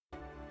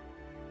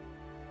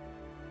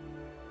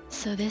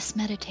So, this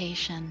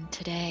meditation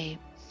today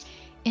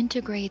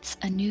integrates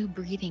a new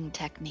breathing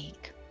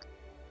technique.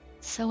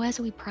 So, as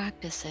we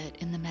practice it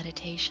in the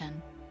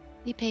meditation,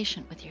 be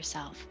patient with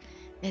yourself.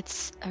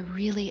 It's a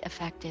really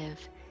effective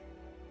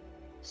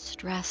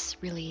stress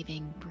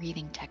relieving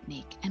breathing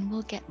technique, and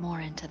we'll get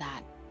more into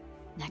that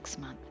next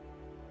month.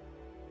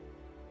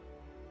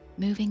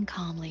 Moving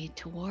calmly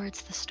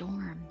towards the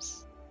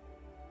storms.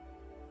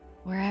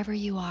 Wherever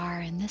you are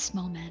in this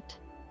moment,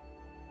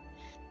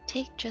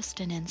 take just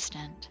an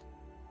instant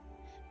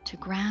to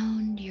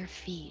ground your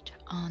feet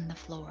on the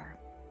floor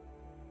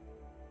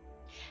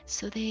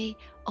so they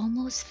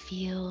almost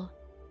feel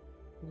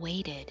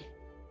weighted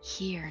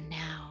here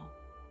now.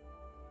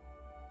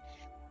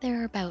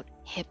 They're about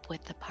hip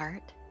width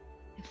apart,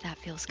 if that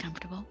feels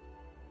comfortable.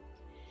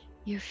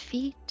 Your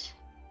feet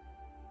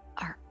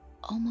are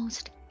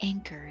almost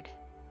anchored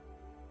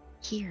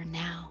here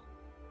now,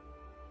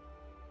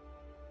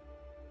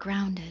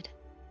 grounded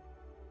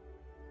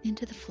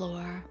into the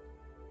floor,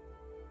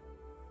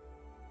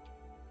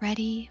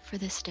 ready for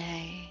this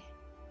day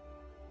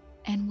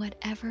and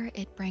whatever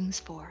it brings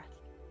forth.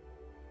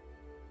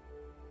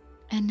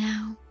 And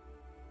now,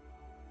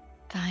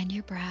 find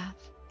your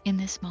breath in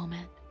this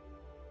moment,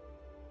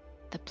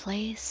 the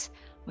place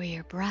where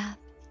your breath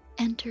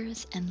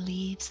enters and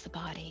leaves the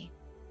body.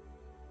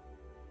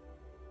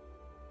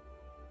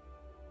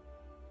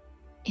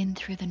 In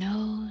through the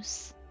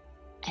nose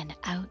and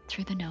out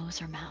through the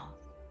nose or mouth.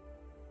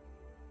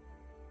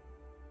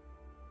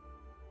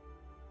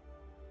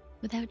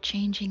 Without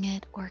changing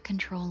it or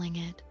controlling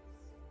it,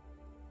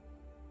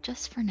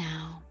 just for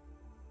now,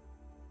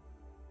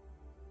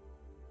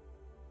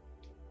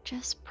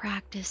 just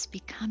practice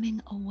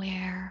becoming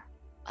aware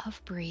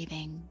of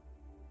breathing,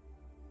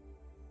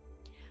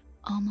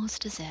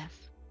 almost as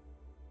if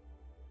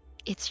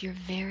it's your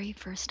very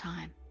first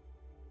time,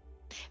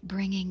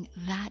 bringing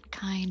that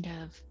kind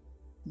of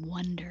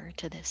wonder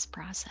to this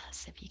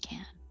process if you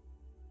can.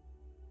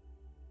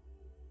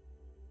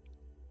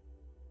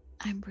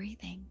 I'm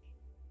breathing.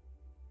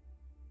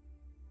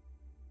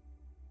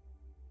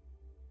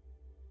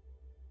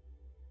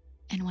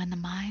 And when the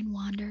mind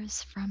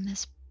wanders from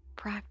this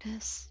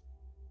practice,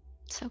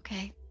 it's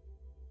okay.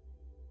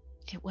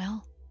 It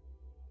will.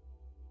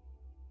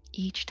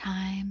 Each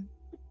time,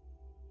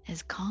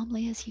 as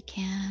calmly as you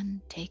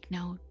can, take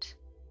note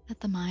that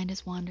the mind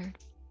has wandered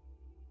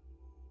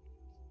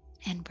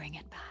and bring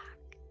it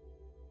back.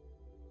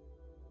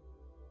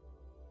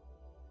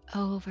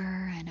 Over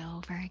and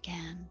over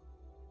again.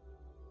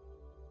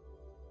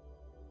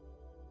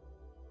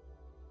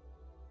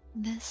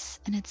 This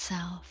in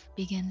itself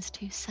begins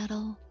to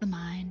settle the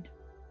mind,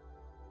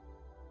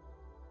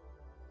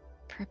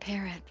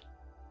 prepare it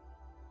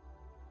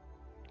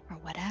for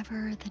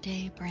whatever the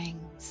day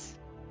brings.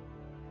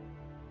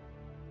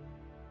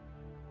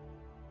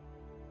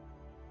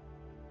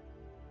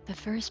 The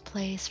first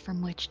place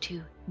from which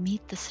to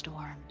meet the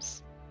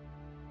storms,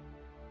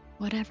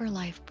 whatever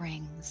life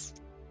brings,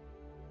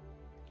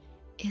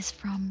 is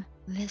from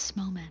this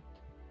moment.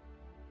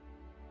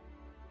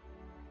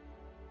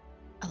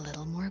 A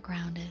little more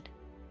grounded,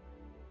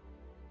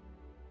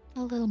 a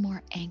little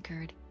more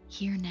anchored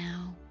here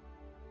now,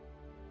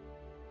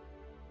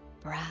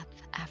 breath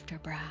after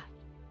breath.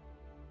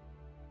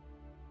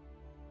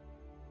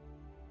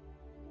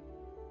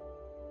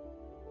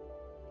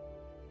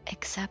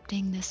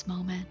 Accepting this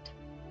moment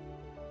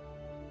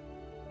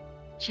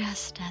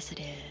just as it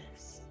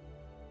is.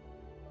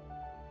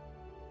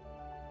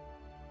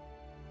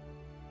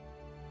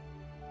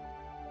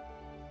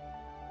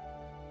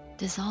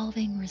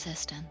 Dissolving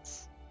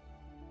resistance,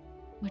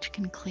 which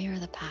can clear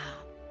the path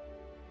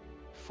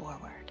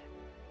forward.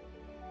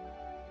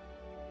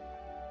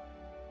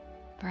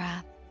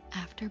 Breath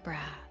after breath,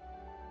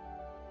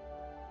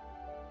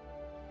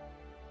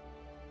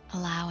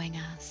 allowing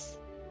us,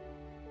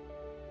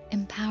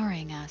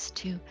 empowering us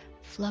to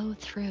flow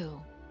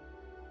through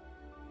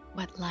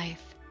what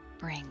life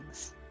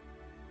brings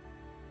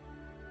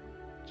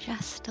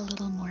just a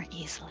little more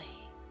easily,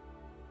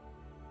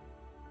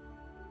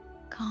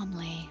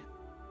 calmly,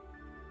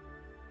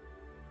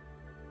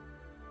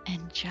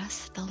 and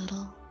just a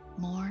little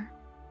more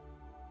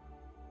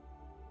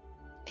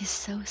is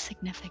so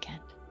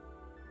significant.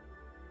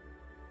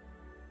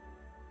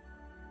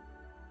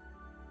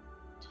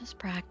 Just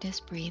practice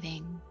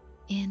breathing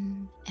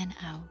in and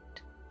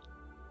out,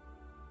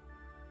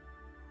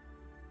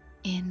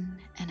 in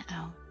and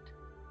out.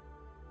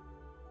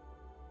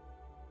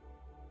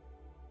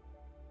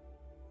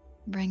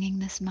 Bringing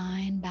this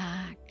mind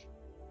back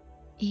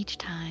each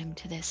time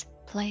to this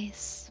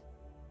place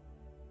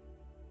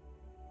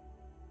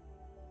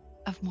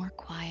of more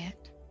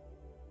quiet,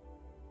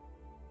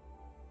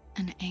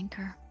 an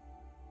anchor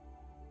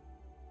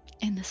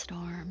in the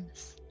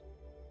storms.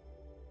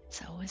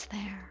 It's always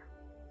there.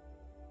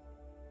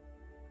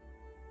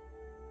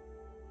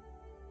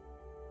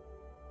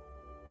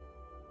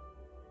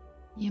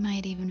 You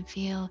might even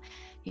feel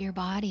your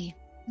body,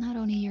 not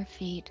only your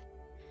feet,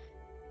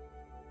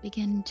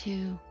 begin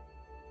to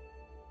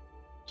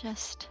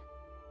just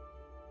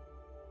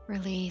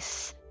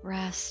Release,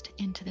 rest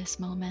into this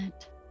moment.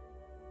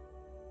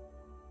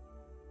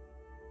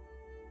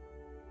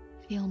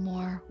 Feel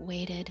more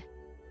weighted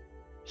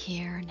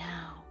here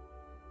now.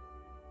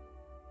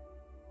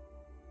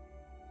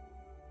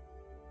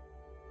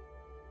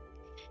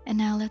 And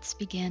now let's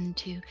begin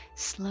to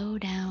slow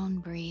down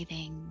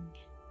breathing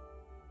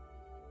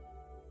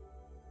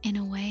in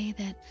a way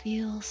that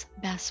feels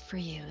best for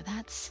you.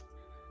 That's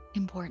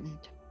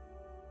important.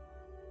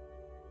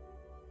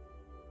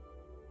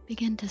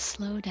 Begin to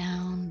slow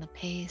down the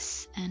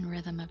pace and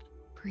rhythm of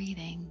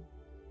breathing.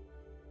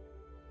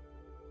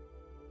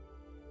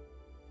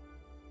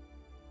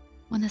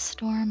 When the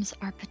storms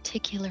are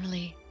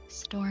particularly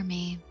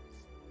stormy,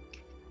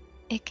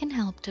 it can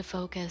help to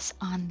focus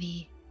on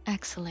the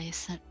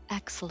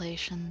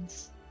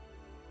exhalations,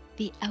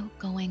 the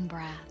outgoing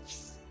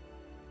breaths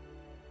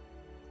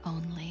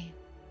only,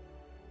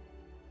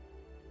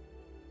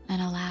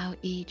 and allow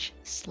each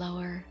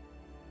slower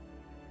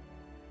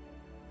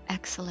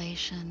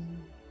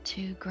exhalation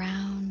to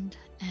ground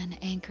and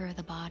anchor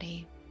the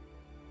body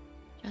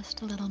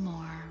just a little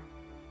more.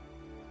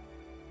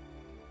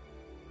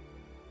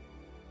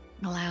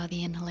 Allow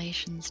the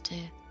inhalations to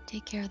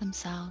take care of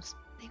themselves.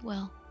 They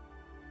will.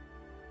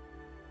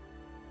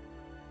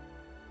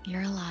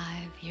 You're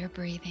alive, you're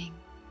breathing.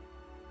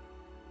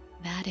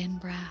 That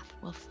in-breath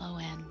will flow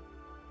in.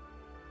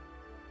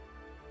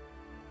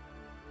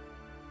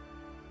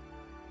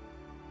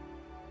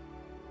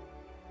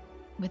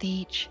 With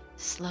each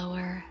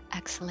slower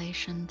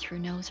exhalation through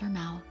nose or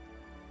mouth,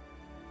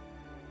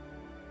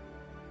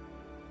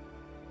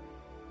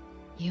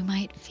 you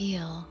might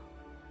feel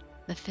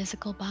the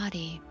physical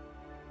body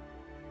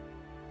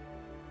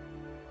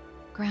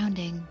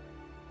grounding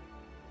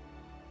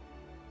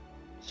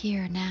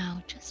here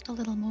now just a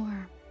little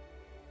more.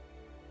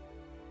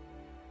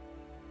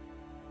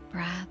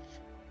 Breath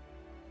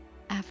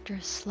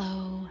after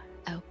slow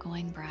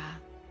outgoing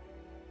breath.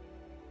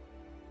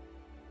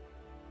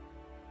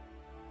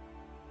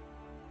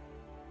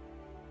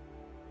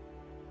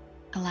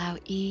 Allow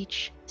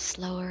each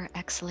slower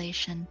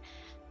exhalation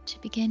to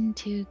begin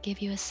to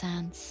give you a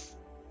sense,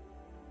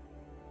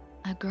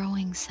 a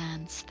growing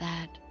sense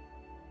that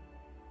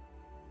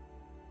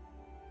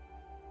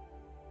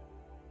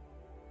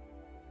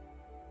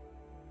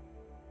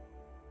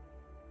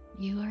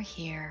you are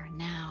here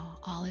now,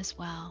 all is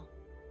well.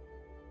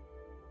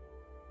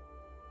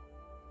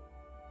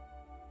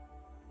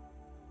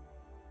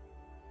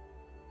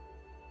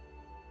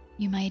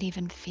 You might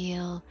even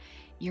feel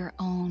your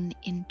own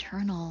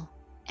internal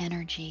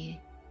energy,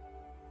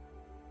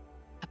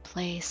 a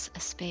place, a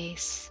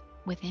space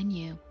within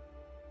you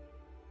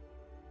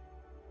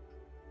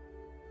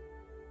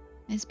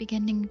is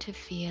beginning to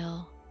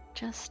feel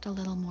just a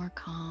little more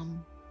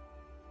calm,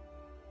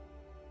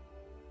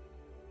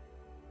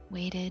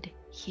 weighted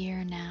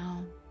here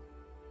now.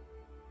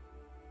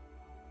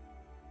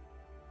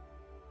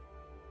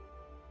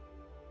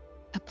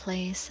 A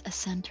place, a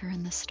center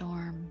in the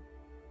storm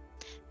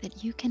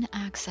that you can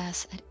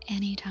access at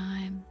any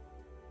time.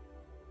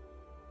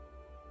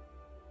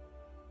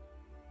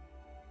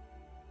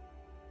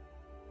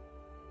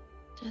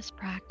 Just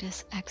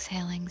practice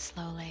exhaling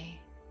slowly.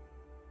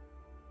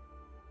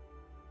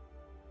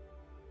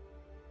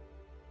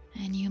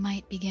 And you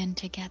might begin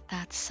to get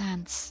that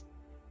sense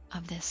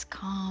of this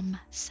calm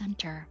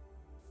center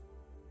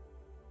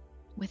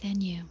within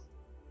you,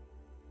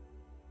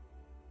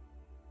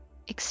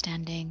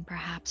 extending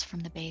perhaps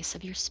from the base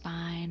of your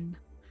spine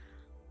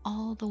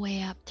all the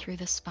way up through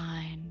the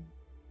spine.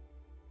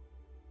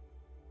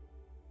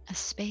 A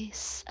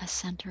space, a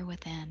center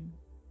within.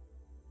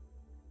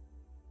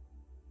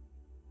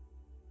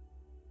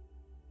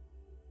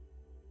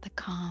 The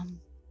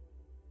calm,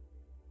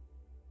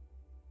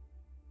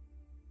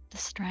 the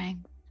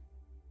strength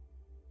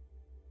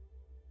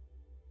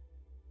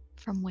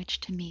from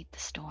which to meet the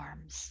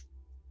storms.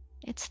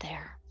 It's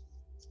there.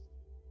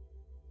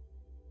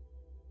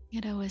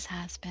 It always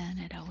has been,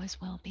 it always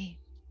will be.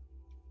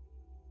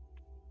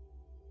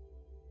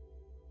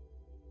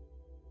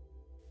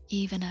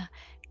 Even a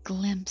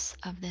glimpse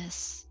of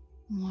this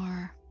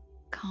more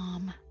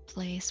calm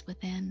place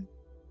within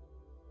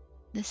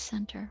this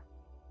center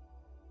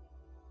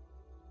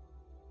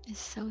is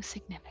so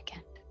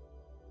significant.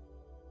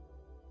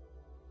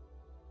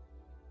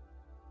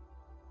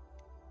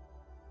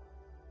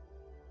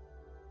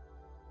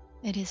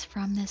 It is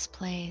from this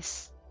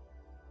place,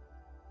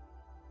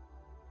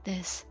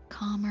 this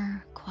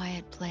calmer,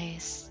 quiet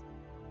place,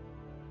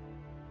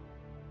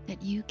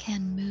 that you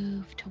can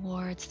move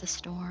towards the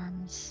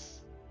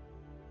storms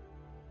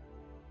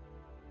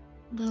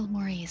a little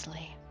more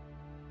easily.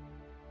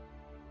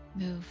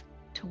 Move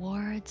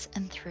towards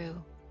and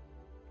through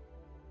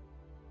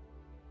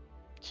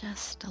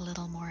just a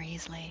little more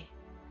easily.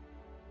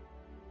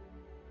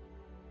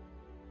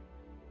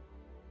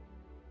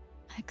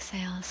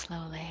 Exhale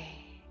slowly.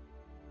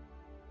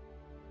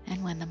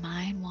 And when the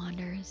mind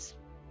wanders,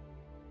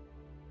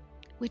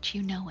 which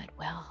you know it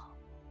will,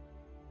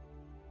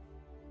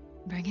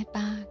 bring it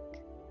back.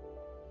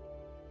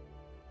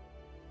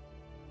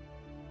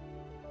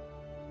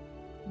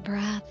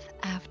 Breath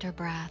after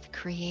breath,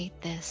 create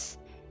this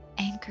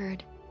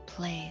anchored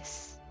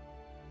place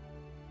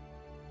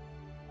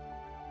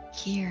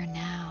here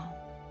now.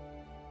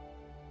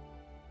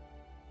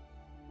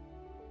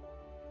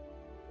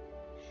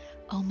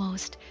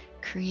 Almost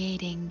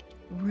creating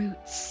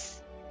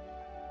roots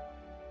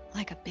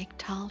like a big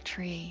tall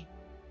tree,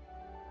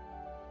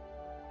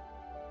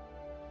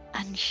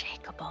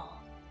 unshakable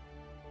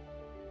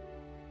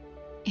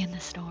in the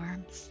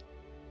storms.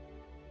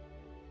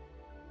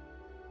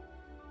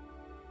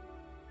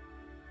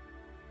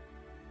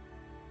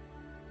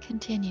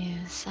 Continue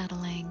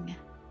settling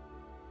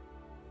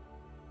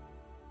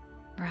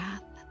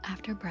breath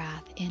after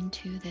breath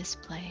into this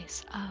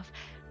place of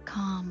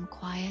calm,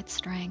 quiet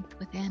strength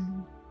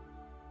within.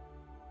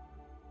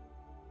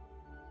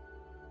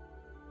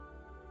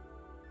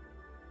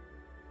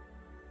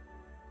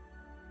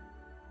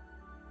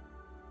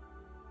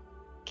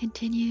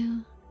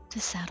 Continue to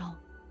settle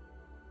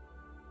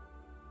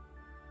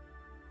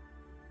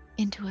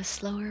into a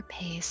slower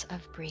pace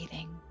of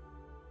breathing.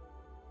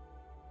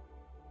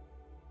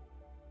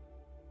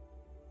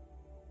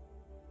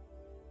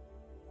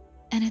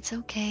 And it's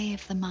okay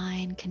if the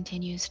mind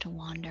continues to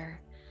wander.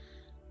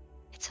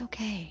 It's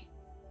okay.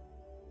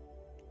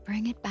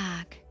 Bring it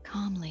back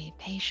calmly,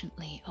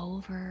 patiently,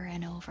 over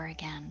and over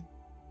again.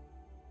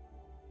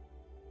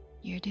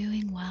 You're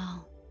doing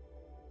well.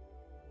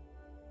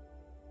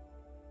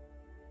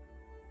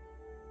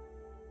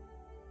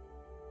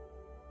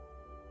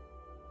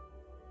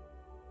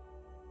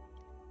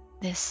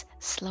 This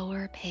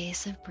slower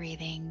pace of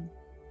breathing,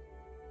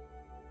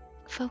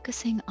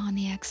 focusing on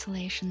the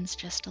exhalations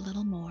just a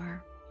little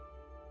more,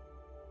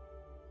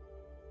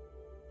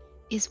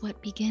 is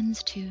what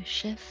begins to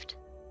shift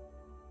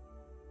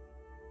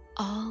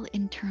all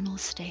internal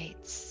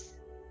states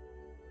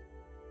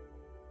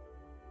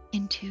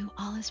into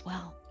all is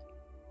well.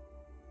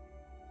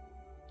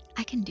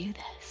 I can do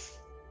this.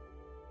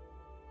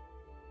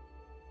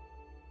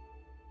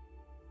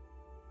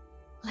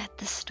 Let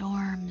the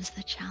storms,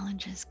 the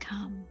challenges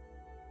come.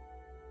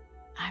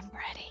 I'm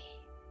ready.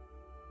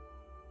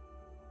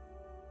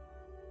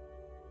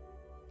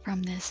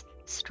 From this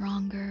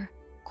stronger,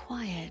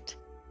 quiet,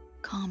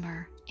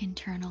 calmer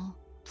internal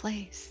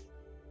place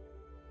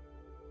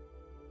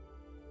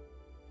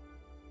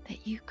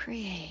that you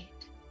create.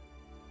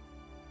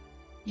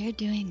 You're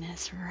doing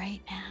this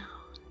right now.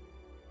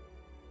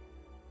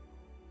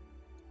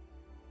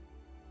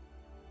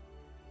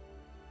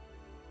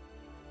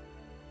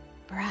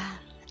 Breath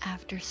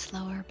after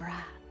slower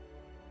breath.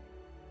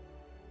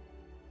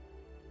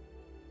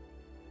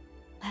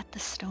 Let the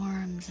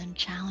storms and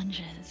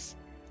challenges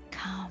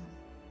come.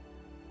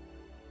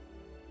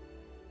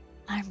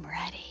 I'm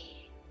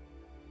ready.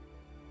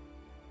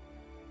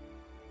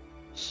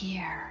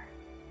 Here,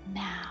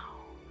 now.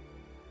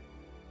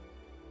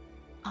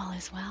 All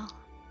is well.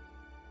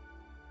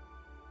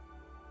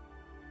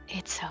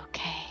 It's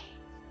okay.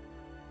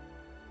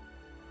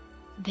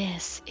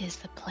 This is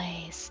the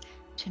place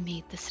to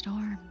meet the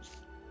storms,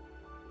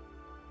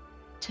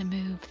 to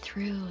move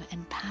through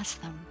and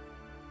past them.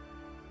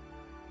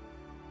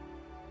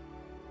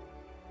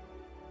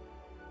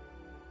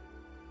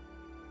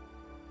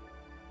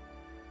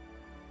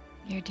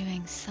 You're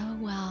doing so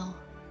well,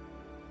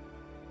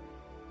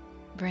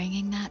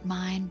 bringing that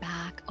mind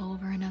back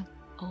over and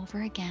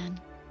over again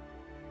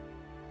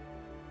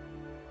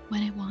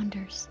when it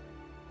wanders.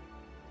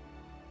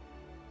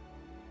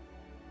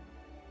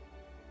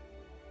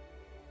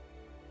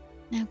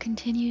 Now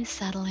continue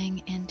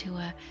settling into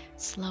a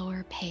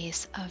slower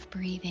pace of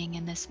breathing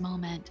in this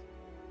moment,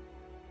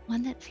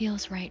 one that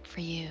feels right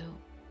for you.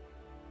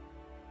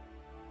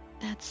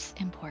 That's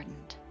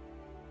important.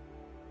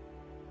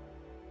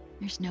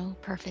 There's no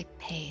perfect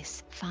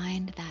pace.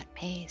 Find that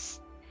pace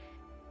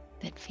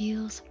that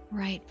feels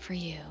right for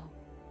you.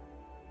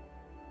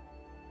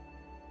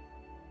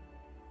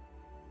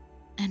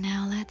 And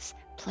now let's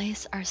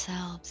place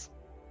ourselves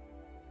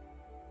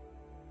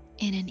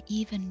in an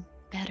even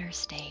better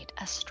state,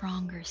 a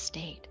stronger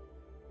state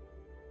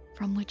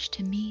from which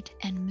to meet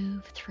and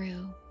move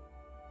through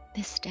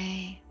this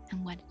day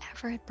and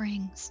whatever it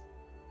brings.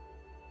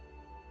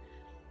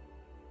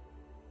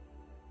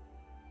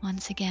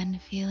 Once again,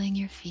 feeling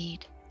your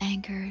feet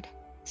anchored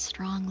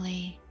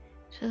strongly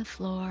to the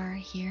floor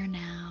here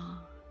now,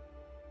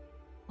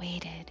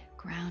 weighted,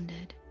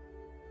 grounded.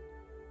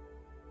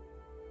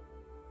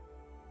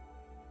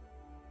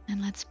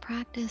 And let's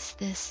practice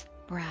this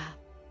breath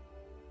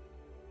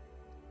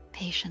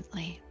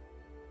patiently.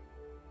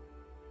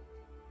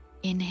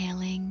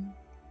 Inhaling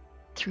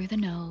through the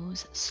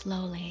nose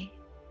slowly.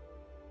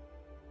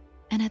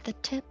 And at the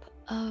tip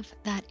of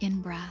that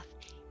in-breath,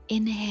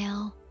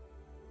 inhale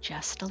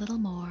just a little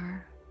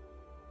more.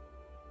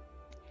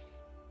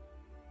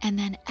 And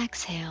then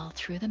exhale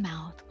through the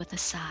mouth with a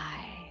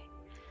sigh.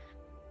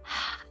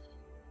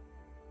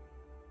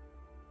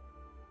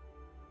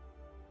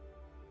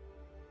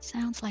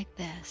 Sounds like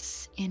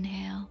this.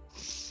 Inhale.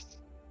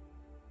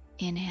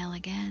 Inhale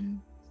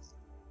again.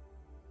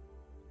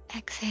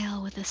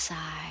 Exhale with a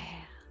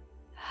sigh.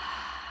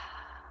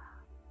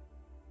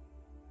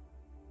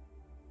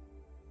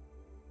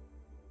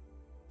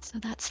 So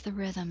that's the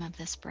rhythm of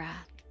this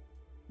breath,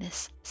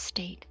 this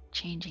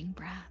state-changing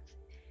breath.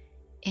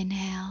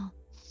 Inhale,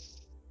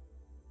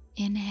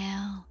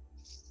 inhale,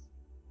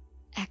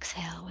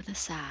 exhale with a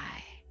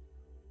sigh.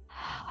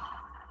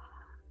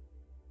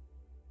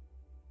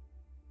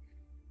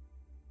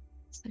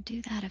 So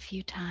do that a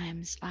few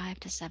times, 5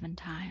 to 7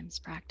 times,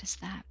 practice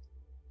that.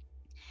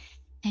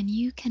 And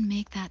you can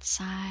make that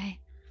sigh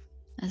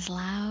as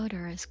loud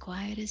or as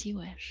quiet as you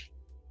wish.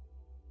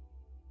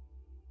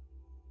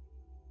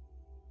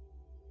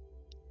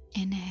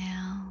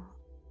 Inhale,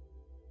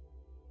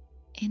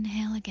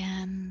 inhale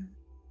again,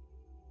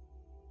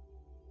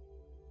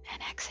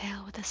 and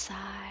exhale with a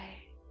sigh.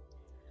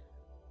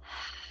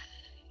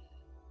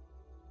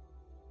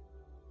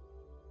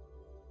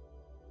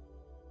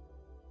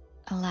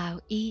 Allow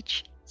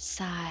each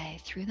sigh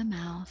through the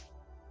mouth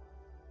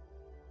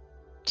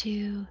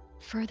to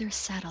further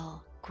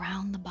settle,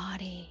 ground the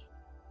body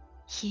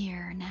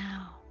here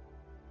now,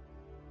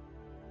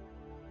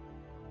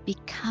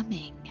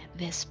 becoming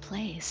this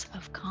place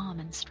of calm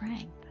and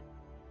strength.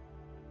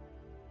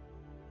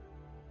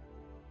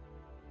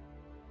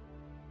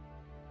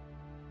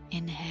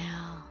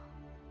 Inhale.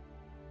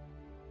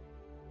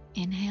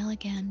 Inhale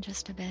again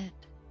just a bit.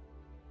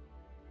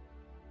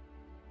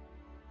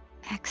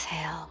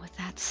 Exhale with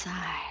that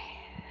sigh,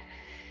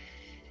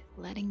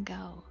 letting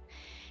go.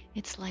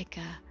 It's like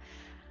a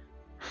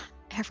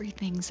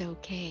everything's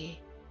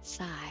okay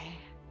sigh.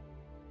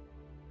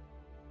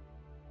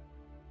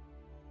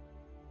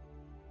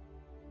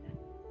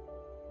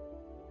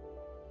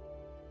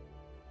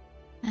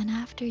 And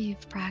after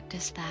you've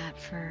practiced that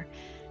for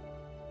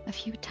a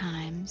few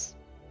times,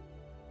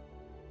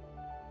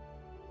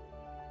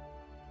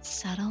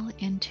 settle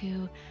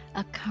into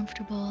a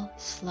comfortable,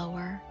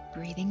 slower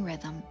breathing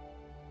rhythm,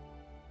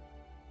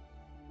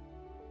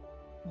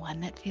 one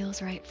that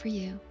feels right for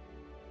you.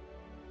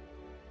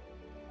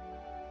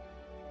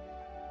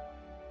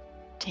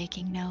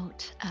 Taking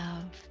note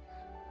of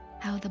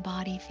how the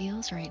body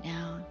feels right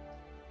now.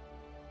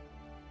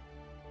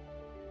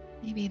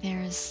 Maybe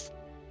there's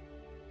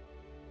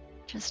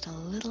just a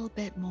little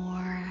bit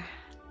more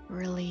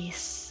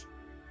release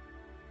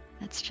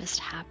that's just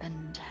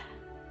happened.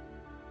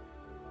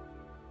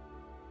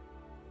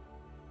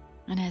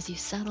 And as you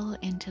settle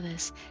into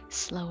this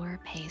slower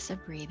pace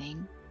of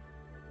breathing,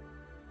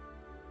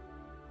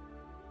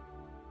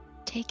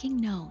 taking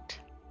note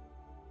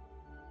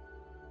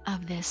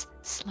of this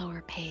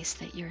slower pace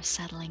that you're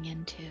settling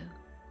into.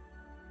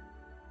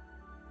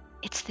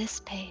 It's this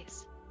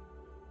pace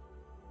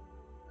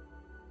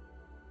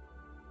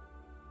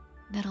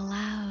that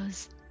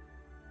allows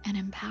and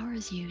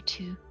empowers you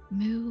to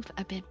move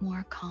a bit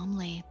more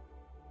calmly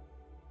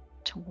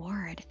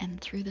toward and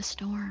through the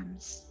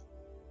storms,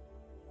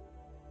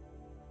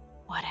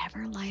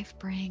 whatever life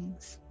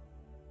brings.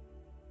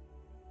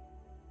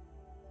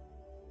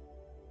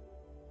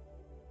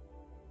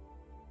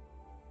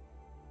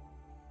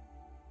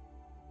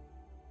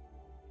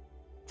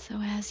 So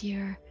as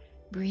you're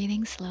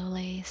breathing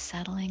slowly,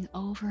 settling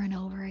over and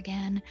over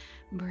again,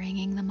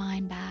 bringing the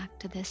mind back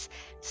to this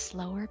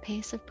slower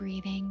pace of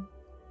breathing.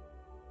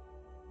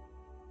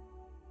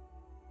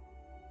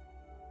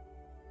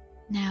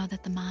 Now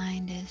that the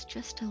mind is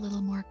just a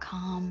little more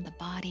calm, the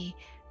body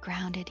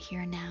grounded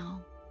here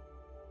now,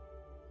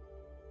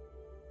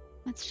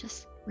 let's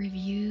just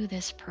review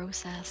this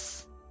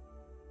process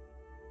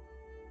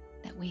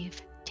that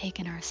we've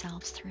taken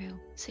ourselves through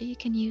so you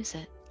can use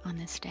it on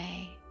this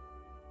day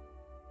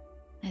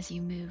as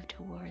you move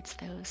towards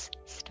those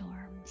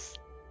storms.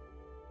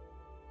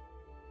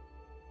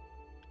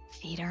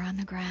 Feet are on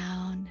the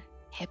ground,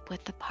 hip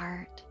width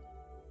apart,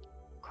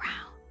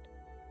 ground.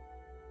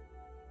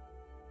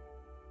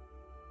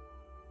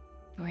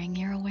 Bring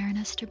your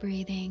awareness to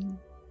breathing,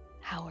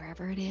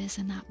 however it is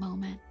in that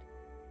moment.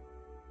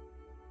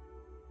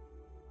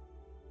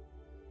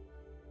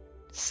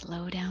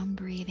 Slow down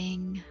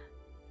breathing,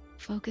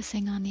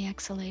 focusing on the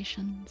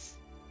exhalations.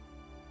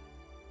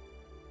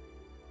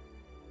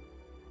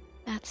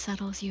 That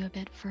settles you a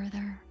bit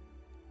further.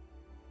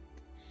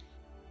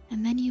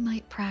 And then you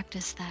might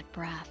practice that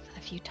breath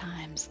a few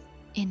times.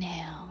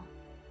 Inhale.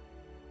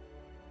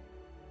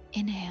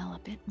 Inhale a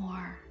bit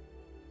more.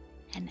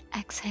 And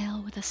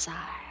exhale with a sigh.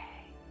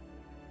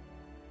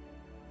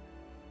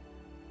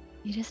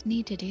 You just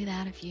need to do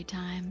that a few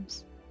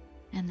times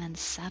and then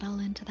settle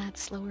into that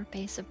slower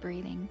pace of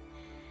breathing.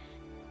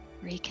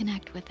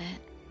 Reconnect with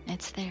it.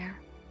 It's there.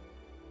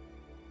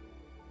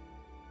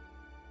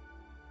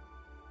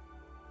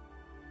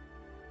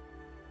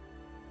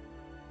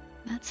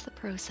 That's the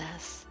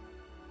process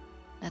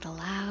that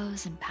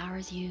allows and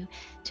empowers you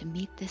to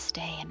meet this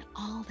day and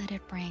all that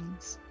it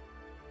brings.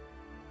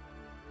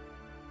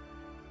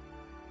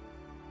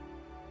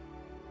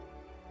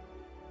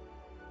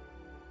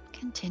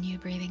 Continue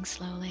breathing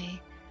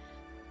slowly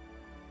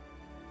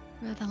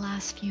for the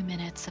last few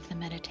minutes of the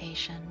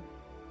meditation.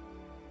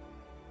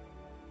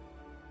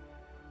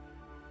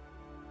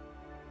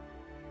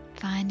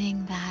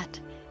 Finding that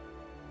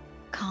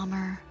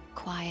calmer,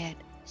 quiet,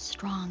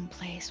 strong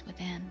place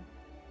within.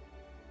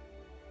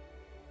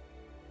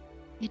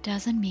 It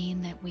doesn't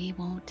mean that we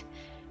won't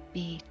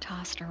be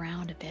tossed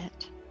around a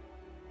bit.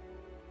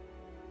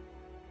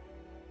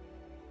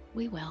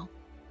 We will.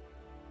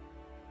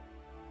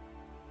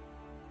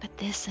 But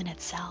this in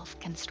itself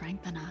can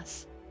strengthen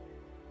us.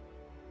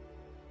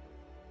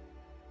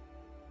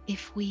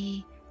 If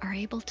we are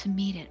able to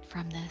meet it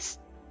from this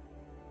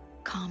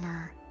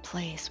calmer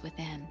place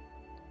within,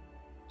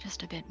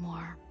 just a bit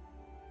more.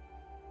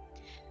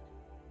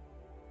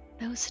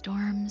 Those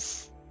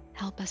storms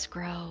help us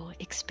grow,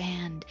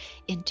 expand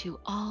into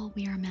all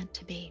we are meant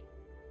to be.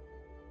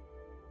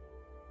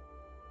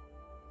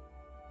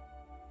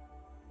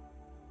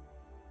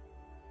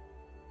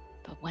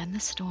 But when the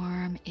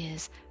storm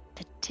is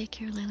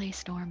particularly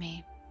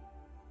stormy,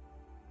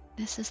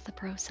 this is the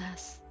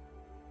process.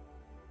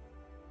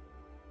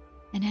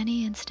 In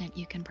any instant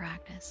you can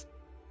practice.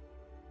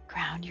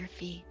 Ground your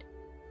feet.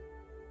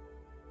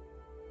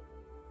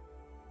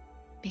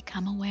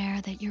 Become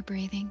aware that you're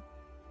breathing.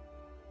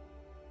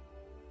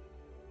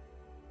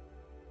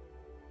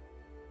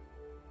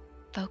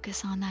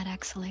 Focus on that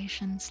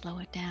exhalation, slow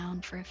it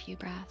down for a few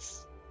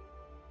breaths.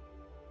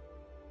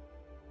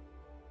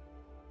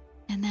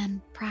 And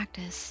then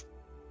practice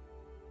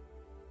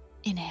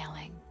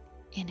inhaling,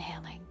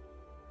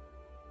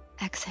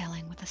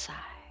 exhaling with a sigh.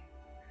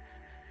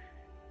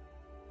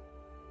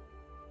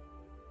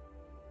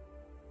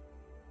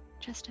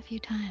 Just a few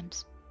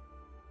times.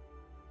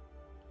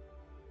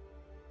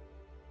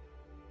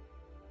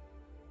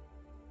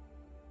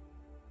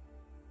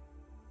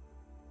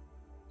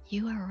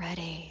 You are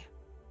ready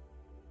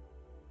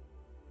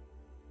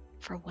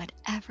for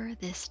whatever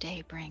this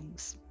day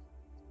brings.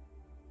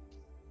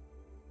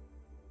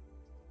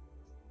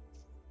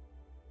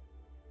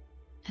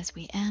 As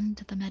we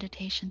end the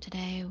meditation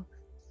today,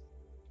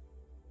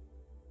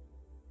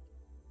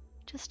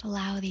 just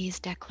allow these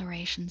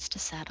declarations to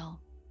settle.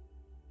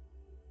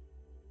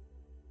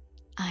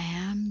 I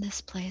am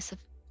this place of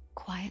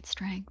quiet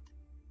strength.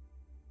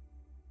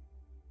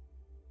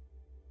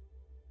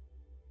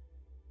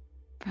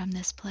 From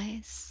this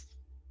place,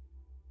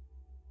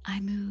 I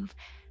move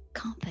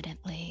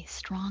confidently,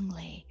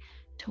 strongly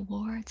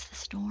towards the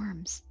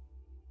storms.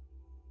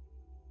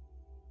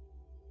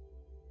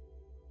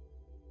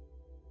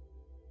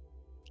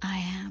 I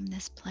am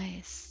this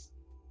place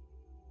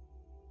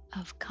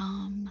of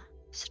calm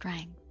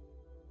strength.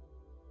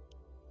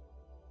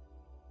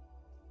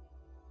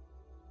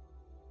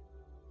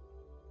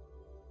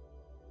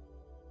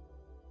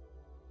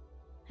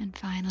 And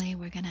finally,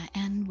 we're going to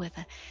end with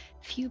a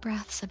few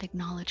breaths of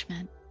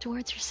acknowledgement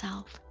towards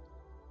yourself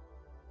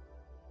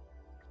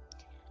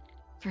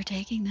for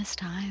taking this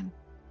time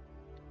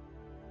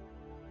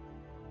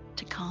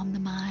to calm the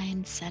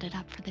mind, set it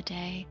up for the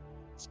day.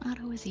 It's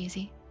not always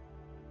easy.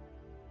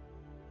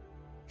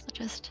 So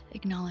just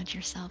acknowledge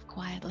yourself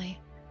quietly,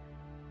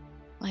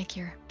 like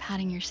you're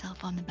patting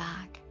yourself on the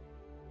back.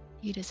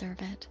 You deserve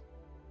it.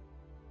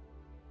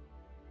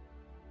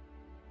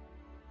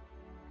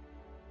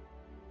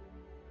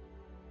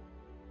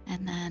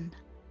 And then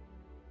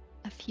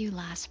a few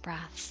last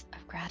breaths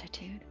of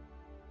gratitude,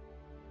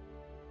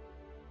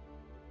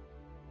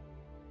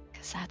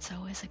 because that's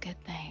always a good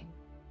thing.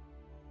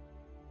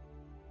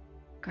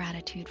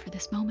 Gratitude for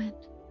this moment.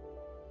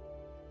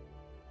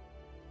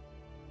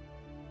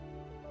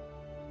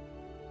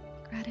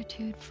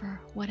 Gratitude for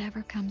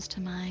whatever comes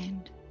to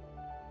mind.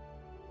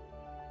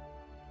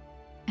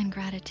 And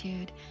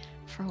gratitude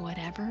for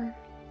whatever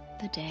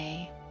the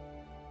day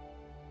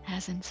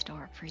has in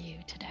store for you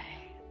today.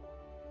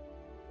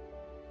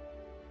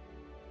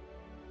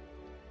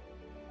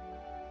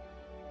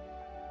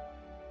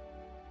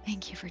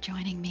 Thank you for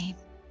joining me.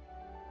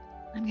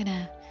 I'm going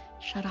to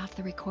shut off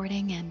the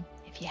recording, and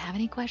if you have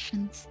any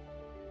questions,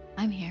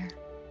 I'm here.